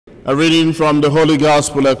A reading from the Holy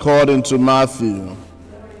Gospel according to Matthew.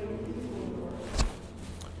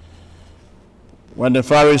 When the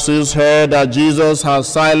Pharisees heard that Jesus had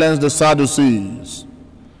silenced the Sadducees,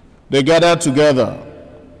 they gathered together,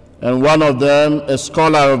 and one of them, a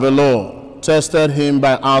scholar of the law, tested him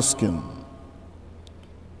by asking,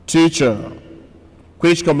 "Teacher,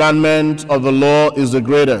 which commandment of the law is the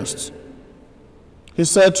greatest?" He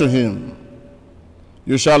said to him,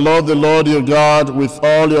 "You shall love the Lord your God with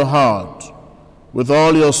all your heart, with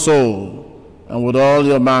all your soul, and with all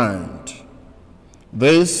your mind.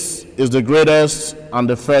 This is the greatest and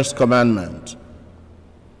the first commandment.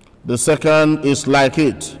 The second is like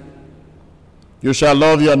it. You shall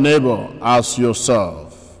love your neighbor as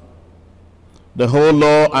yourself. The whole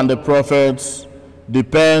law and the prophets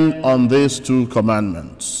depend on these two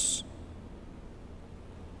commandments."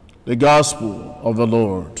 The Gospel of the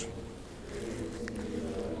Lord.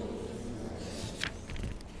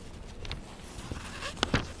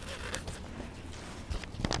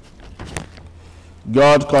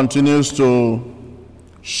 God continues to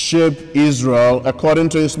shape Israel according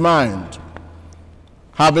to his mind.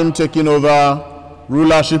 Having taken over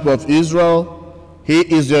rulership of Israel, he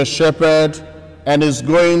is their shepherd and is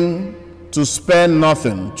going to spare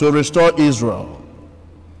nothing to restore Israel.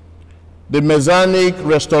 The messianic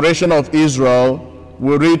restoration of Israel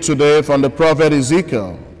we read today from the prophet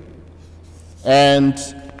Ezekiel. And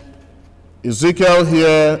Ezekiel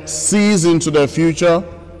here sees into the future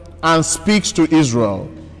and speaks to Israel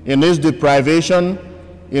in his deprivation,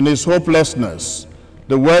 in his hopelessness.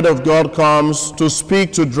 The word of God comes to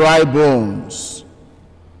speak to dry bones.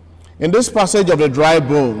 In this passage of the dry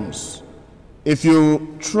bones, if you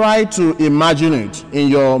try to imagine it in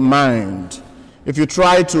your mind, if you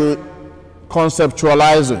try to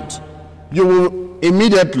conceptualize it, you will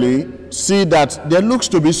immediately see that there looks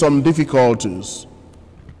to be some difficulties.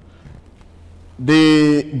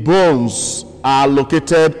 The bones are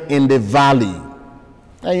located in the valley.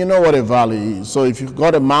 And you know what a valley is. So if you've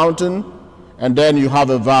got a mountain and then you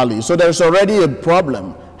have a valley, so there's already a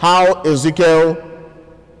problem how Ezekiel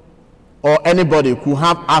or anybody could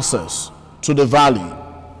have access to the valley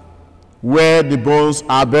where the bones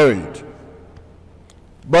are buried.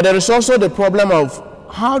 But there is also the problem of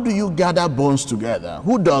how do you gather bones together?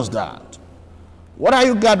 Who does that? What are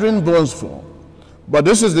you gathering bones for? But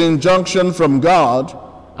this is the injunction from God,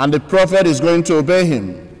 and the prophet is going to obey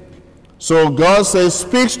him. So God says,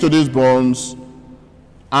 speaks to these bones,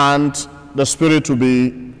 and the Spirit will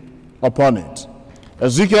be upon it.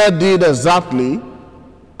 Ezekiel did exactly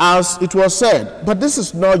as it was said. But this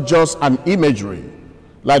is not just an imagery.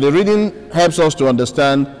 Like the reading helps us to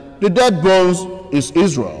understand, the dead bones is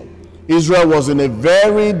Israel. Israel was in a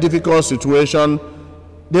very difficult situation.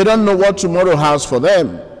 They don't know what tomorrow has for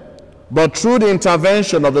them. But through the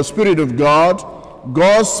intervention of the Spirit of God,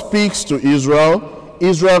 God speaks to Israel.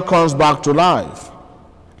 Israel comes back to life.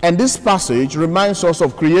 And this passage reminds us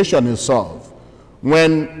of creation itself.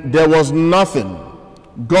 When there was nothing,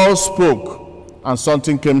 God spoke and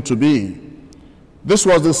something came to be. This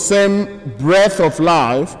was the same breath of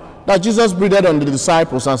life that Jesus breathed on the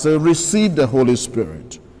disciples and said, "Receive the Holy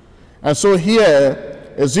Spirit." And so here,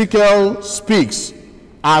 Ezekiel speaks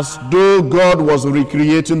as though God was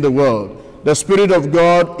recreating the world. The Spirit of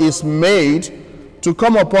God is made to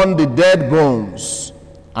come upon the dead bones,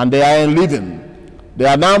 and they are living. They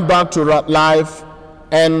are now back to life,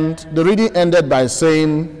 and the reading ended by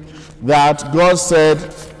saying that God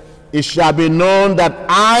said, "It shall be known that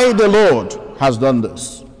I, the Lord, has done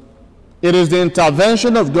this." It is the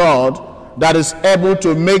intervention of God that is able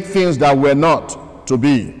to make things that were not to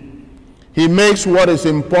be. He makes what is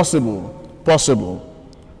impossible possible.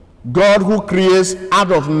 God, who creates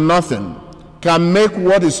out of nothing, can make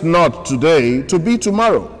what is not today to be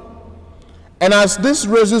tomorrow. And as this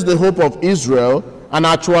raises the hope of Israel and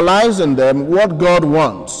actualizes in them what God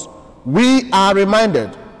wants, we are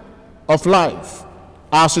reminded of life,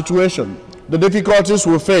 our situation, the difficulties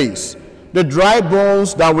we face, the dry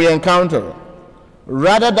bones that we encounter.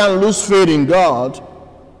 Rather than lose faith in God,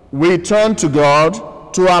 we turn to God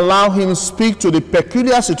to allow him speak to the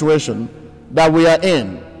peculiar situation that we are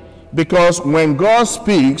in. Because when God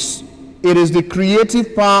speaks, it is the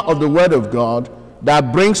creative power of the Word of God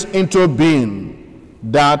that brings into being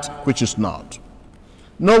that which is not.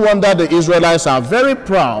 No wonder the Israelites are very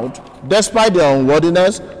proud, despite their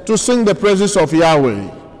unworthiness, to sing the praises of Yahweh.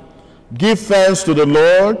 Give thanks to the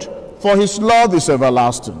Lord, for his love is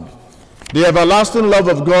everlasting. The everlasting love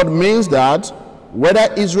of God means that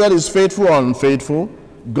whether Israel is faithful or unfaithful,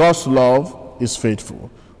 God's love is faithful.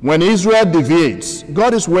 When Israel deviates,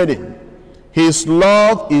 God is waiting. His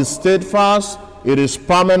love is steadfast, it is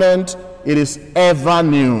permanent, it is ever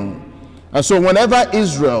new. And so whenever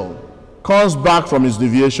Israel comes back from his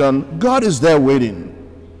deviation, God is there waiting.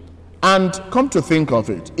 And come to think of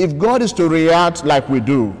it, if God is to react like we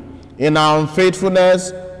do, in our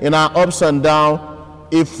unfaithfulness, in our ups and downs,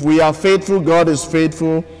 if we are faithful, God is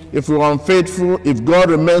faithful. If we are unfaithful, if God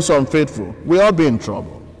remains unfaithful, we'll all be in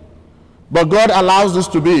trouble. But God allows this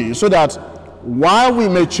to be so that while we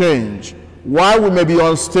may change, while we may be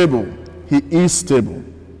unstable, he is stable.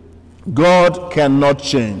 God cannot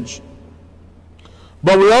change.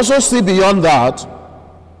 But we also see beyond that,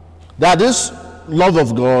 that this love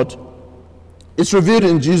of God is revealed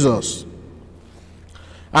in Jesus.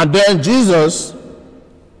 And then Jesus,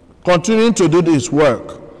 continuing to do this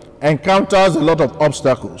work, encounters a lot of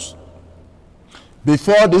obstacles.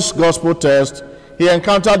 Before this gospel test, he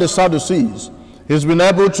encountered the Sadducees. He's been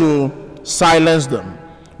able to silence them.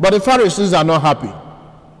 But the Pharisees are not happy.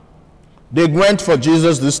 They went for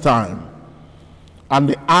Jesus this time, and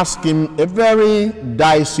they asked him a very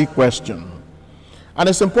dicey question. And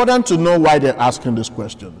it's important to know why they're asking this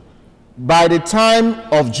question. By the time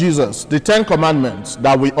of Jesus, the 10 commandments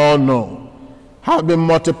that we all know have been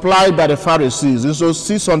multiplied by the Pharisees. It's so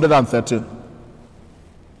 613.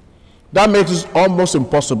 That makes it almost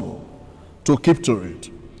impossible to keep to it.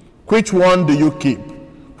 Which one do you keep?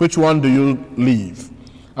 Which one do you leave?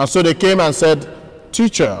 And so they came and said,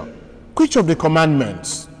 "Teacher, which of the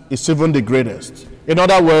commandments is even the greatest?" In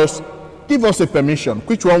other words, give us a permission.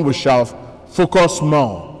 Which one we shall focus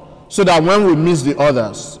more, so that when we miss the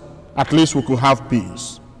others, at least we could have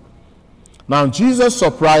peace. Now Jesus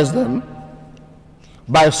surprised them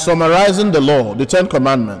by summarizing the law, the 10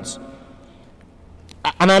 commandments.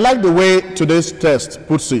 And I like the way today's text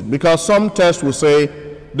puts it, because some tests will say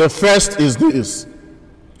the first is this,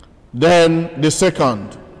 then the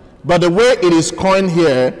second. But the way it is coined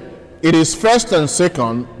here, it is first and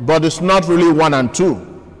second, but it's not really 1 and 2.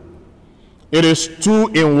 It is 2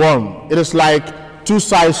 in 1. It is like 2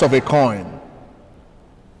 sides of a coin.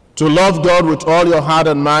 To love God with all your heart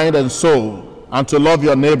and mind and soul, and to love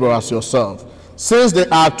your neighbor as yourself. Since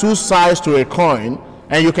there are 2 sides to a coin,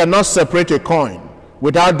 and you cannot separate a coin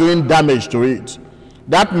without doing damage to it,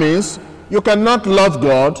 that means you cannot love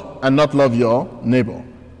God and not love your neighbor.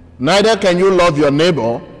 Neither can you love your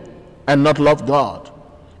neighbor and not love God.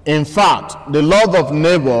 In fact, the love of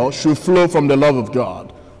neighbor should flow from the love of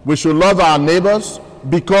God. We should love our neighbors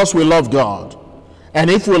because we love God. And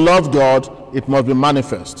if we love God, it must be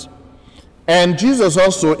manifest. And Jesus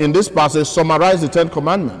also in this passage summarized the 10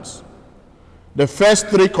 commandments. The first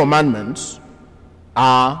 3 commandments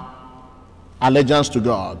are allegiance to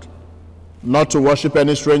God, not to worship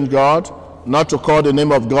any strange god, not to call the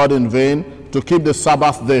name of God in vain, to keep the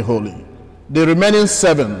Sabbath day holy. The remaining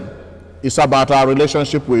 7 is about our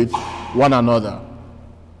relationship with one another.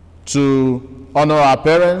 To honor our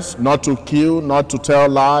parents, not to kill, not to tell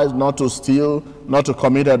lies, not to steal, not to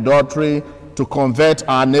commit adultery, to convert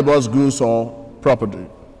our neighbor's goods or property.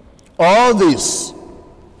 All these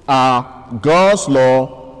are God's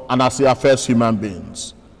law and as He affects human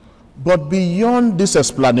beings. But beyond this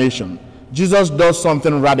explanation, Jesus does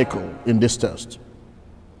something radical in this text.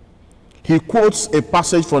 He quotes a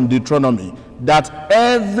passage from Deuteronomy that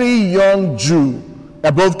every young Jew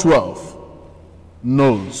above 12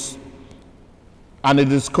 knows. And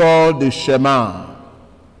it is called the Shema.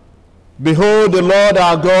 Behold, the Lord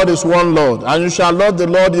our God is one Lord, and you shall love the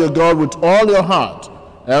Lord your God with all your heart,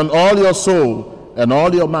 and all your soul, and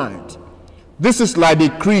all your mind. This is like the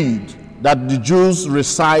creed that the Jews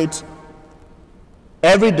recite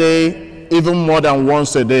every day, even more than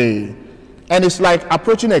once a day. And it's like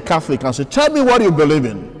approaching a Catholic and say, "Tell me what you believe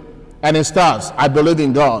in." And it starts, "I believe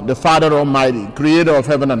in God, the Father Almighty, creator of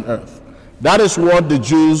heaven and earth." That is what the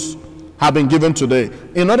Jews have been given today.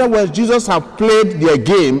 In other words, Jesus has played their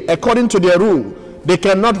game according to their rule. They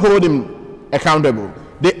cannot hold him accountable.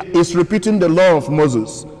 He's repeating the law of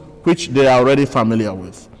Moses, which they are already familiar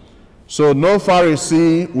with. So no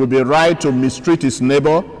Pharisee will be right to mistreat his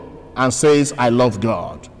neighbor and says, "I love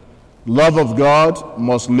God." Love of God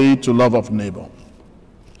must lead to love of neighbor.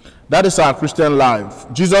 That is our Christian life.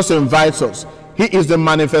 Jesus invites us. He is the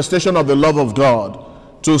manifestation of the love of God.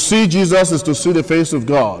 To see Jesus is to see the face of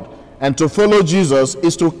God. And to follow Jesus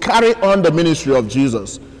is to carry on the ministry of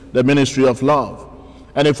Jesus, the ministry of love.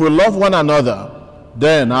 And if we love one another,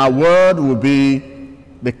 then our world will be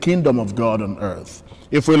the kingdom of God on earth.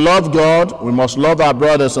 If we love God, we must love our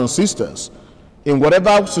brothers and sisters. In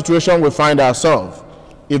whatever situation we find ourselves,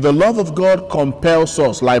 if the love of God compels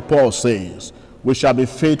us, like Paul says, we shall be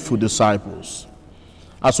faithful disciples.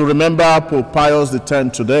 As we remember Pope Pius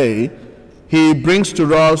X today, he brings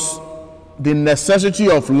to us the necessity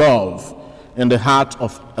of love in the heart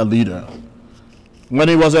of a leader. When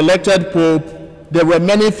he was elected Pope, there were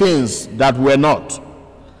many things that were not.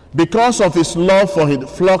 Because of his love for the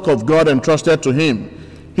flock of God entrusted to him,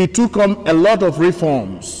 he took on a lot of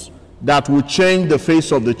reforms that would change the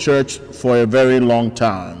face of the church for a very long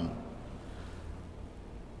time.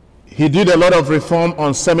 He did a lot of reform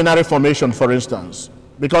on seminary formation, for instance,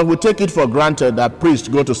 because we take it for granted that priests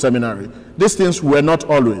go to seminary. These things were not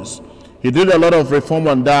always. He did a lot of reform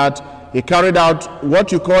on that. He carried out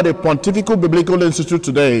what you call a Pontifical Biblical Institute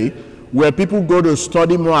today, where people go to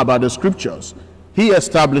study more about the scriptures. He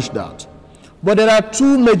established that. But there are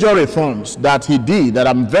two major reforms that he did that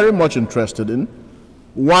I'm very much interested in.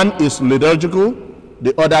 One is liturgical,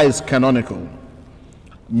 the other is canonical.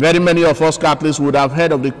 Very many of us Catholics would have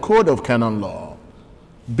heard of the Code of Canon Law.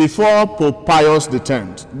 Before Pope Pius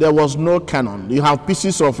X, there was no canon. You have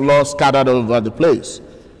pieces of law scattered over the place.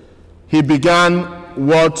 He began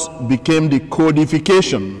what became the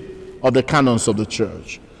codification of the canons of the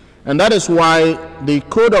church. And that is why the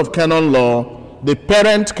Code of Canon Law, the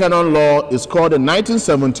parent canon law, is called the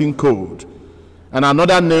 1917 Code. And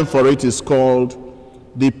another name for it is called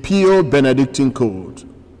the Pio Benedictine Code.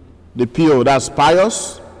 The Pio, that's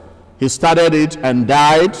Pius. He started it and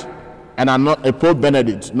died, and a Pope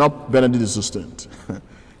Benedict, not Benedict XVI.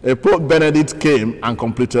 A Pope Benedict came and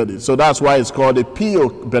completed it. So that's why it's called the Pio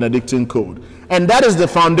Benedictine Code. And that is the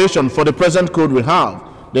foundation for the present code we have,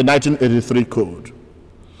 the 1983 Code.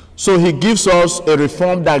 So he gives us a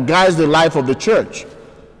reform that guides the life of the church,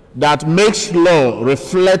 that makes law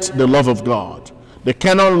reflect the love of God. The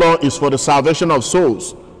canon law is for the salvation of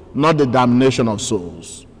souls, not the damnation of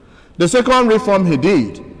souls. The second reform he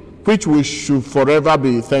did, which we should forever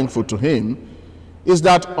be thankful to him, is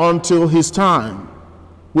that until his time,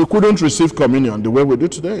 we couldn't receive communion the way we do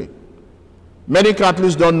today. Many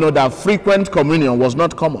Catholics don't know that frequent communion was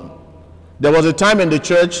not common. There was a time in the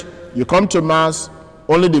church, you come to Mass,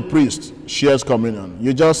 only the priest shares communion.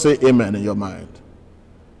 You just say amen in your mind.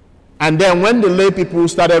 And then when the lay people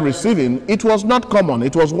started receiving, it was not common.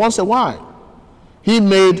 It was once a while. He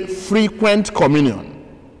made frequent communion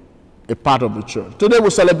a part of the church. Today we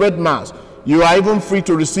celebrate Mass. You are even free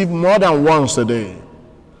to receive more than once a day.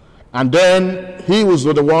 And then he was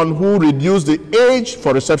the one who reduced the age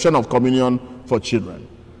for reception of communion for children.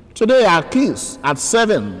 Today our kids at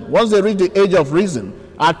 7, once they reach the age of reason,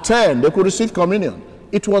 at 10 they could receive communion.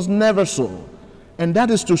 It was never so. And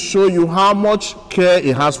that is to show you how much care he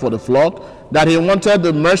has for the flock, that he wanted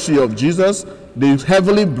the mercy of Jesus, the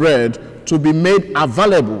heavenly bread, to be made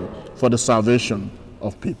available for the salvation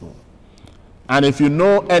of people. And if you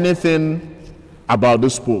know anything about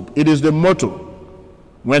this Pope, it is the motto.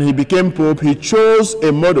 When he became Pope, he chose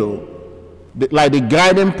a motto, like the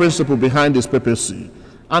guiding principle behind his papacy,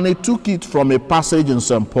 and he took it from a passage in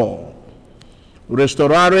St. Paul.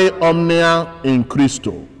 Restaurare omnia in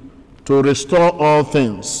Christo, to restore all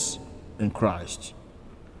things in Christ.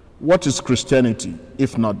 What is Christianity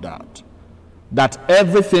if not that? That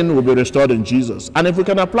everything will be restored in Jesus. And if we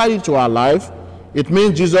can apply it to our life, it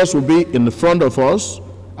means Jesus will be in the front of us,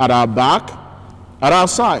 at our back, at our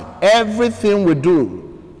side. Everything we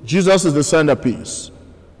do, Jesus is the centerpiece.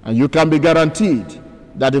 And you can be guaranteed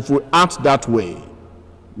that if we act that way,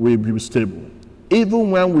 we'll be stable.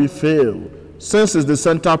 Even when we fail, since he's the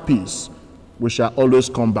centerpiece, we shall always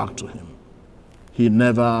come back to him. He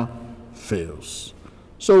never fails.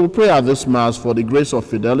 So we pray at this Mass for the grace of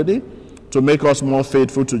fidelity, to make us more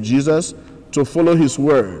faithful to Jesus, to follow his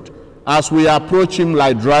word, as we approach him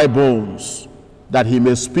like dry bones, that he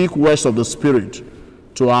may speak words of the Spirit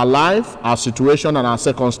to our life, our situation, and our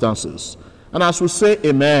circumstances. And as we say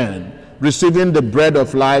amen, receiving the bread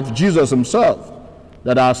of life, Jesus himself,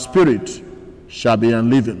 that our spirit shall be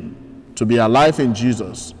enlivened, to be alive in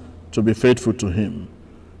Jesus, to be faithful to him,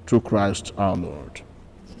 through Christ our Lord.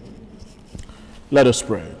 Let us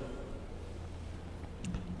pray.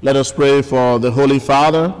 Let us pray for the Holy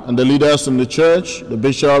Father and the leaders in the church, the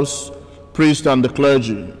bishops, priests, and the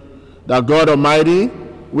clergy, that God Almighty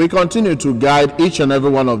will continue to guide each and every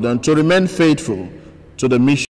one of them to remain faithful to the mission